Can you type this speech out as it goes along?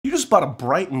bought a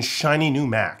bright and shiny new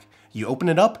Mac. You open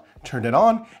it up, turn it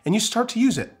on, and you start to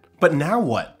use it. But now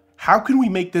what? How can we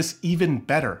make this even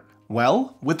better?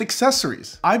 Well, with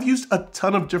accessories. I've used a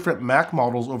ton of different Mac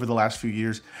models over the last few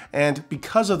years, and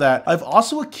because of that, I've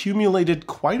also accumulated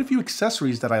quite a few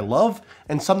accessories that I love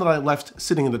and some that I left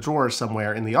sitting in the drawer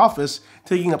somewhere in the office,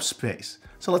 taking up space.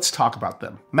 So let's talk about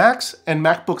them. Macs and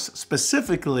MacBooks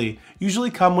specifically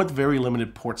usually come with very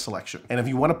limited port selection. And if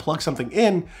you want to plug something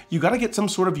in, you got to get some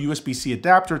sort of USB-C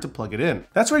adapter to plug it in.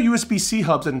 That's where USB-C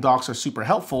hubs and docks are super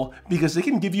helpful because they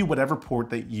can give you whatever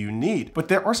port that you need. But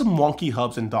there are some wonky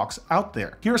hubs and docks out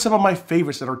there. Here are some of my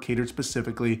favorites that are catered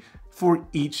specifically for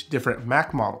each different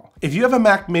Mac model. If you have a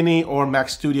Mac Mini or Mac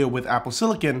Studio with Apple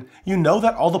Silicon, you know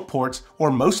that all the ports,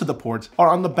 or most of the ports, are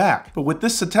on the back. But with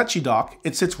this Satechi dock,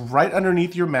 it sits right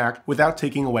underneath your Mac without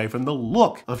taking away from the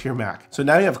look of your Mac. So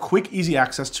now you have quick, easy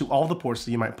access to all the ports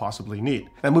that you might possibly need.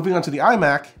 Now moving on to the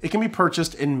iMac, it can be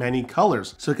purchased in many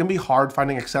colors, so it can be hard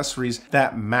finding accessories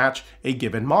that match a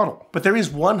given model. But there is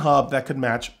one hub that could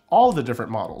match all the different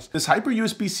models. This Hyper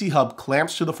USB-C hub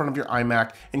clamps to the front of your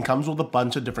iMac and comes with a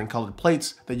bunch of different colored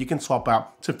plates that you can swap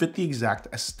out to fit the exact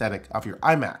aesthetic of your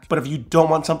iMac. But if you don't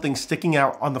want something sticking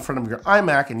out on the front of your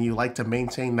iMac and you like to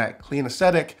maintain that clean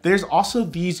aesthetic, there's also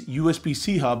these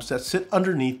USB-C hubs that sit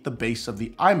underneath the base of the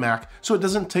iMac so it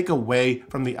doesn't take away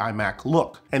from the iMac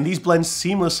look. And these blend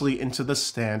seamlessly into the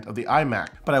stand of the iMac.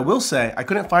 But I will say, I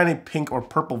couldn't find a pink or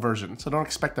purple version, so don't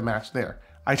expect a match there.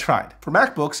 I tried. For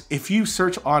MacBooks, if you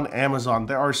search on Amazon,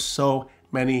 there are so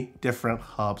many different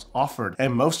hubs offered,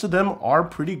 and most of them are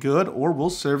pretty good or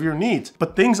will serve your needs.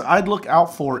 But things I'd look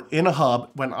out for in a hub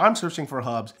when I'm searching for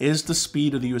hubs is the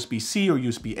speed of the USB-C or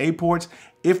USB-A ports,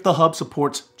 if the hub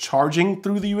supports charging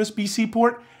through the USB-C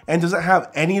port, and does it have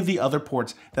any of the other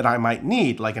ports that I might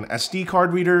need, like an SD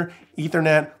card reader,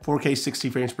 Ethernet, 4K 60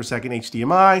 frames per second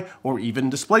HDMI, or even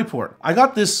DisplayPort. I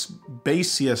got this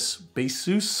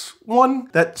Baseus one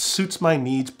that suits my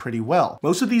needs pretty well.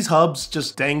 Most of these hubs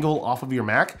just dangle off of your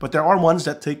Mac, but there are ones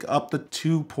that take up the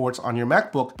 2 ports on your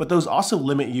MacBook, but those also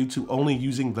limit you to only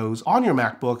using those on your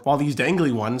MacBook, while these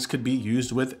dangly ones could be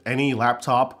used with any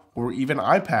laptop or even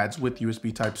iPads with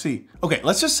USB Type-C. Okay,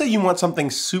 let's just say you want something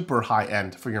super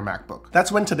high-end for your MacBook.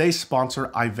 That's when today's sponsor,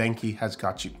 Ivanki, has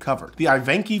got you covered. The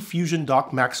Ivanki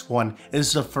FusionDock Max 1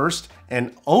 is the first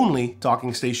and only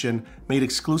docking station made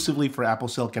exclusively for Apple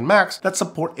Silicon Macs that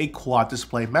support a quad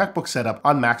display MacBook setup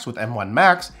on Macs with M1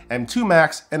 Max, M2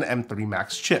 Max, and M3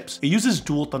 Max chips. It uses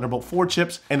dual Thunderbolt 4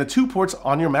 chips and the 2 ports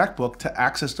on your MacBook to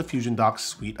access the FusionDock's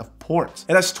suite of ports.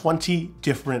 It has 20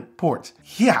 different ports.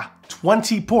 Yeah,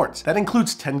 20 ports. That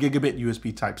includes 10 gigabit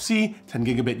USB Type-C, 10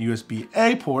 gigabit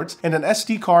USB-A ports, and an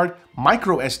SD card,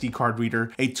 micro SD card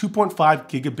reader, a 2.5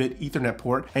 gigabit Ethernet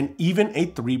port, and even a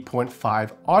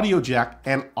 3.5 audio jack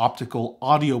and optical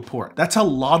audio port. That's a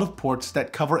lot of ports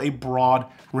that cover a broad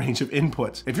range of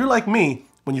inputs. If you're like me,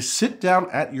 when you sit down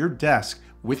at your desk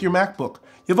with your MacBook,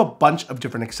 you have a bunch of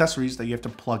different accessories that you have to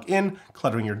plug in,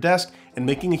 cluttering your desk and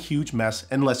making a huge mess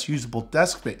and less usable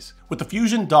desk space. With the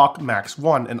FusionDock Max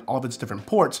 1 and all of its different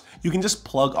ports, you can just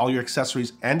plug all your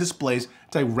accessories and displays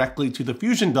directly to the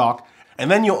FusionDock, and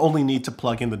then you'll only need to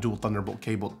plug in the dual Thunderbolt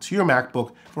cable to your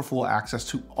MacBook for full access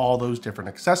to all those different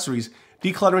accessories,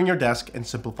 decluttering your desk and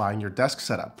simplifying your desk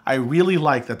setup. I really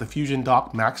like that the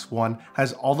FusionDock Max 1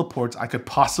 has all the ports I could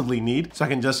possibly need, so I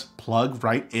can just plug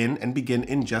right in and begin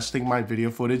ingesting my video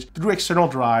footage through external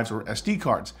drives or SD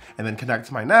cards, and then connect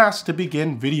to my NAS to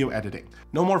begin video editing.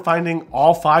 No more finding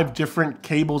all 5 different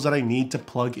cables that I need to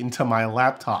plug into my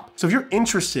laptop. So if you're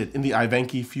interested in the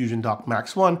Ivanki FusionDock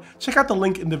Max 1, check out the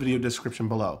link in the video description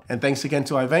below. And thanks again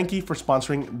to Ivanki for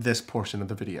sponsoring this portion of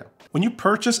the video. When you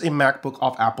purchase a MacBook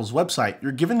off Apple's website,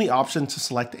 you're given the option to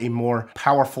select a more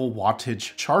powerful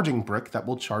wattage charging brick that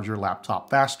will charge your laptop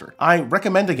faster. I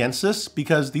recommend against this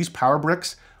because these power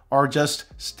bricks are just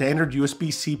standard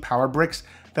USB-C power bricks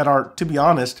that are, to be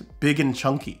honest, big and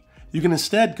chunky. You can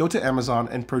instead go to Amazon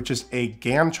and purchase a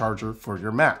GaN charger for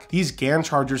your Mac. These GaN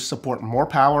chargers support more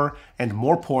power and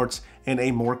more ports in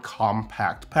a more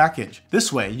compact package.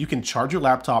 This way, you can charge your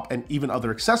laptop and even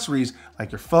other accessories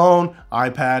like your phone,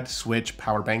 iPad, Switch,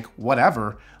 power bank,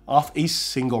 whatever, off a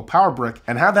single power brick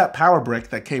and have that power brick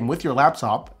that came with your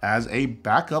laptop as a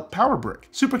backup power brick.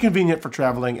 Super convenient for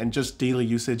traveling and just daily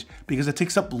usage because it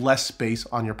takes up less space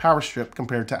on your power strip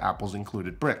compared to Apple's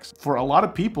included bricks. For a lot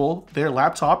of people, their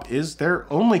laptop is their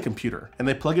only computer and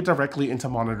they plug it directly into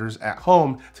monitors at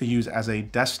home to use as a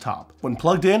desktop. When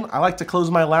plugged in, I like to close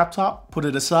my laptop, put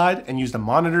it aside, and use the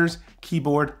monitors,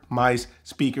 keyboard, mice,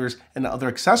 speakers, and other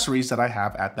accessories that I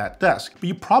have at that desk. But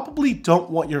you probably don't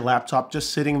want your laptop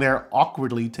just sitting there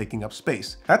awkwardly taking up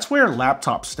space. That's where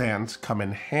laptop stands come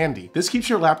in handy. This keeps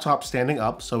your laptop standing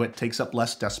up so it takes up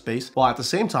less desk space, while at the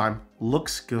same time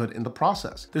looks good in the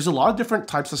process. There's a lot of different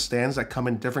types of stands that come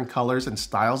in different colors and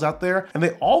styles out there, and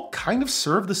they all kind of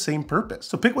serve the same purpose.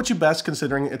 So pick what you best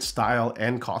considering its style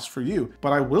and cost for you.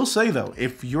 But I will say though,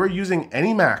 if you're using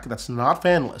any Mac that's not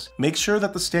fanless, make sure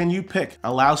that the stand you pick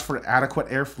allows for adequate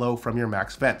airflow from your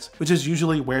Mac's vents, which is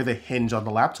usually where the hinge on the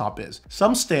laptop is.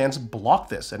 Some stands block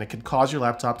this, and it can cause your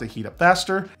laptop to heat up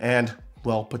faster and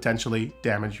will potentially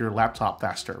damage your laptop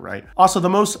faster, right? Also, the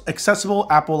most accessible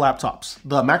Apple laptops,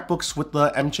 the MacBooks with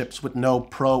the M chips with no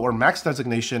Pro or Max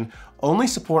designation, only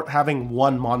support having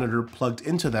one monitor plugged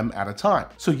into them at a time.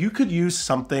 So you could use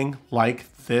something like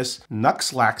this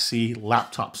Nuxlaxy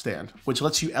laptop stand, which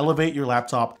lets you elevate your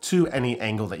laptop to any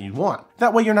angle that you want.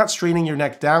 That way you're not straining your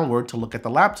neck downward to look at the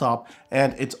laptop,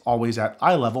 and it's always at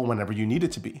eye level whenever you need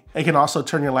it to be. It can also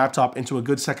turn your laptop into a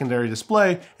good secondary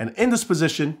display, and in this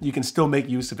position, you can still make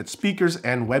use of its speakers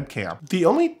and webcam. The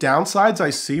only downsides I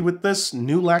see with this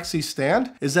new Laxy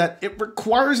stand is that it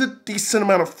requires a decent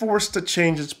amount of force to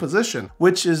change its position,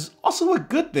 which is also a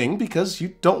good thing because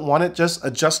you don't want it just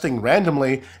adjusting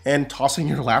randomly and tossing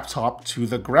your laptop to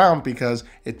the ground because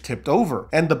it tipped over.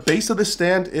 And the base of this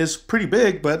stand is pretty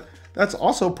big, but that's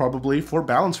also probably for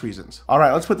balance reasons. All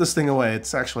right, let's put this thing away.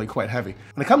 It's actually quite heavy.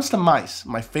 When it comes to mice,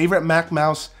 my favorite Mac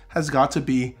mouse has got to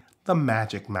be the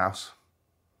Magic Mouse.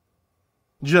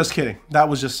 Just kidding. That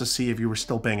was just to see if you were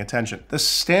still paying attention. The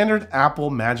standard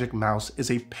Apple Magic Mouse is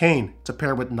a pain to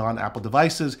pair with non-Apple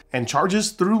devices and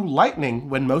charges through Lightning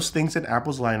when most things in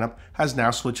Apple's lineup has now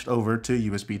switched over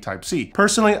to USB Type-C.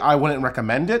 Personally, I wouldn't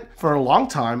recommend it. For a long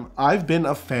time, I've been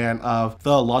a fan of the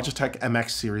Logitech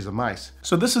MX series of mice.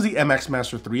 So this is the MX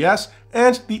Master 3S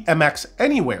and the MX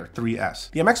Anywhere 3S.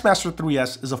 The MX Master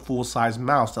 3S is a full-size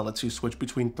mouse that lets you switch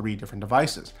between 3 different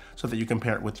devices so that you can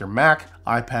pair it with your Mac,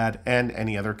 iPad, and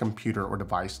any other computer or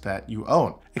device that you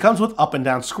own. It comes with up and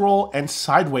down scroll and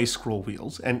sideways scroll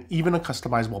wheels, and even a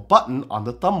customizable button on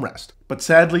the thumb rest. But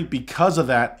sadly, because of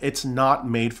that, it's not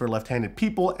made for left-handed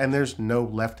people, and there's no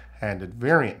left-handed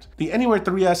variant. The Anywhere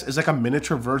 3S is like a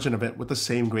miniature version of it with the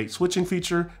same great switching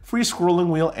feature, free scrolling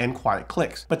wheel, and quiet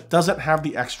clicks, but doesn't have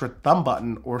the extra thumb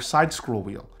button or side scroll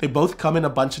wheel. They both come in a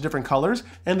bunch of different colors,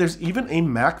 and there's even a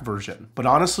Mac version. But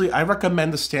honestly, I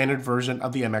recommend the standard version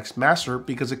of the MX Master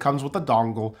because it comes with a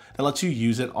dongle that lets you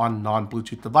use it on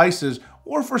non-Bluetooth devices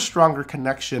or for stronger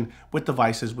connection with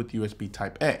devices with USB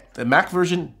Type-A. The Mac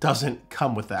version doesn't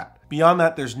come with that. Beyond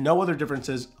that, there's no other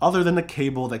differences other than the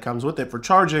cable that comes with it for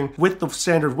charging, with the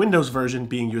standard Windows version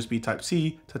being USB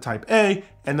Type-C to Type-A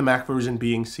and the Mac version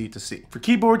being C to C. For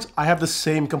keyboards, I have the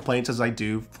same complaints as I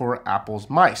do for Apple's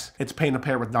mice. It's a pain to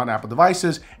pair with non-Apple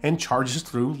devices and charges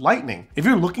through Lightning. If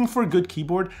you're looking for a good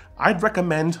keyboard, I'd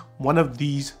recommend one of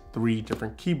these 3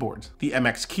 different keyboards. The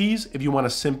MX Keys if you want a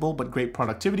simple but great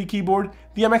productivity keyboard,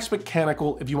 the MX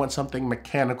Mechanical if you want something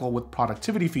mechanical with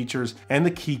productivity features, and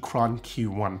the Keychron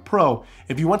Q1 Pro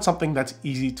if you want something that's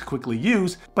easy to quickly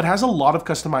use but has a lot of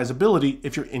customizability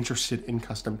if you're interested in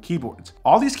custom keyboards.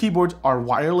 All these keyboards are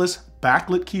wireless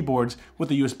backlit keyboards with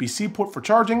a USB-C port for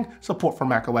charging, support for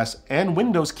macOS and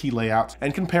Windows key layouts,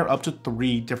 and can pair up to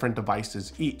 3 different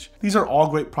devices each. These are all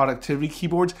great productivity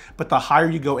keyboards, but the higher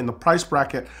you go in the price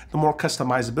bracket, the more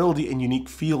customizability and unique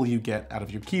feel you get out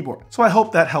of your keyboard. So I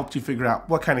hope that helped you figure out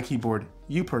what kind of keyboard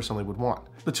you personally would want.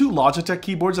 The 2 Logitech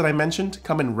keyboards that I mentioned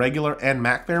come in regular and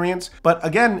Mac variants, but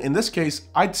again, in this case,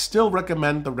 I'd still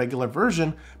recommend the regular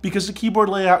version because the keyboard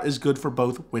layout is good for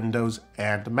both Windows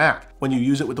and Mac. When you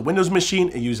use it with the Windows machine,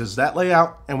 it uses that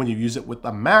layout, and when you use it with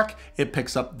the Mac, it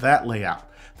picks up that layout.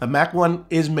 The Mac one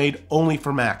is made only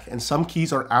for Mac, and some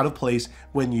keys are out of place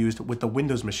when used with the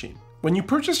Windows machine. When you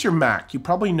purchase your Mac, you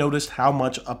probably noticed how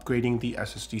much upgrading the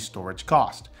SSD storage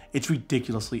cost. It's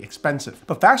ridiculously expensive,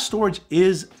 but fast storage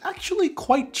is actually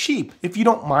quite cheap if you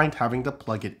don't mind having to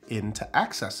plug it in to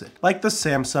access it, like the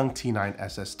Samsung T9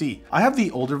 SSD. I have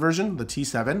the older version, the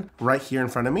T7, right here in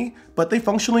front of me, but they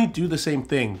functionally do the same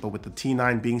thing, but with the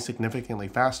T9 being significantly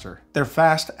faster. They're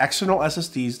fast external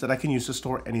SSDs that I can use to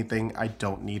store anything I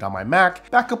don't need on my Mac,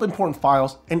 back up important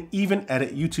files, and even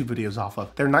edit YouTube videos off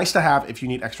of. They're nice to have if you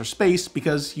need extra space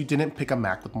because you didn't pick a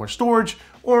Mac with more storage,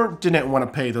 or didn't want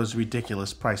to pay those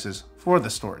ridiculous prices for the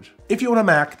storage. If you own a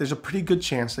Mac, there's a pretty good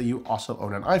chance that you also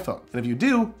own an iPhone. And if you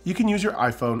do, you can use your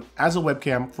iPhone as a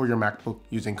webcam for your MacBook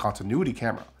using continuity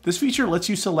camera. This feature lets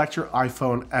you select your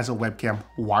iPhone as a webcam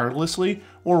wirelessly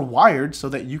or wired so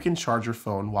that you can charge your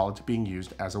phone while it's being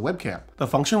used as a webcam. The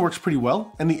function works pretty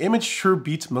well, and the image sure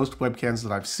beats most webcams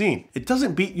that I've seen. It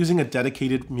doesn't beat using a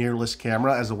dedicated mirrorless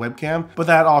camera as a webcam, but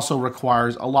that also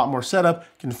requires a lot more setup,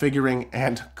 configuring,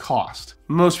 and cost.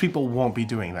 Most people won't be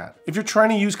doing that. If you're trying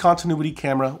to use continuity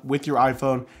camera with your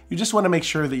iPhone, you just want to make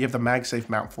sure that you have the MagSafe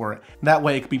mount for it. That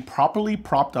way it can be properly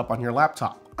propped up on your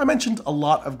laptop. I mentioned a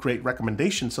lot of great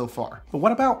recommendations so far, but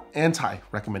what about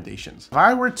anti-recommendations? If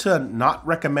I were to not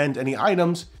recommend any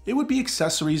items, it would be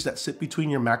accessories that sit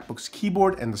between your MacBook's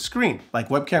keyboard and the screen, like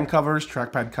webcam covers,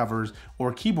 trackpad covers,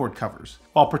 or keyboard covers.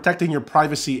 While protecting your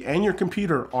privacy and your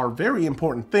computer are very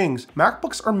important things,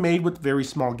 MacBooks are made with very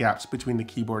small gaps between the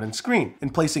keyboard and screen,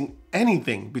 and placing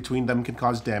anything between them can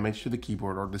cause damage to the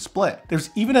keyboard or display.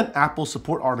 There's even an Apple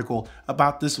support article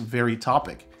about this very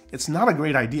topic. It's not a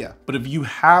great idea, but if you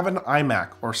have an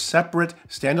iMac or separate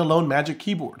standalone Magic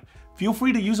Keyboard, feel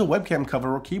free to use a webcam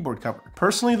cover or keyboard cover.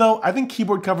 Personally though, I think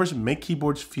keyboard covers make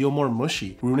keyboards feel more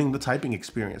mushy, ruining the typing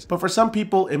experience. But for some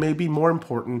people, it may be more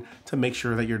important to make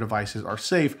sure that your devices are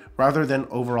safe rather than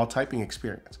overall typing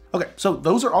experience. Okay, so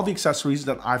those are all the accessories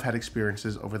that I've had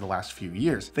experiences over the last few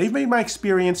years. They've made my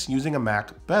experience using a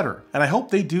Mac better, and I hope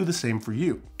they do the same for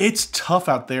you. It's tough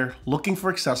out there looking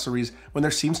for accessories when there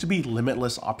seems to be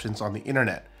limitless options on the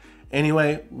internet.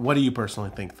 Anyway, what do you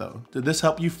personally think though? Did this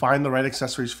help you find the right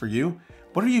accessories for you?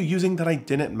 What are you using that I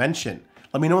didn't mention?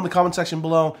 Let me know in the comment section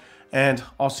below, and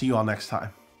I'll see you all next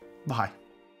time. Bye.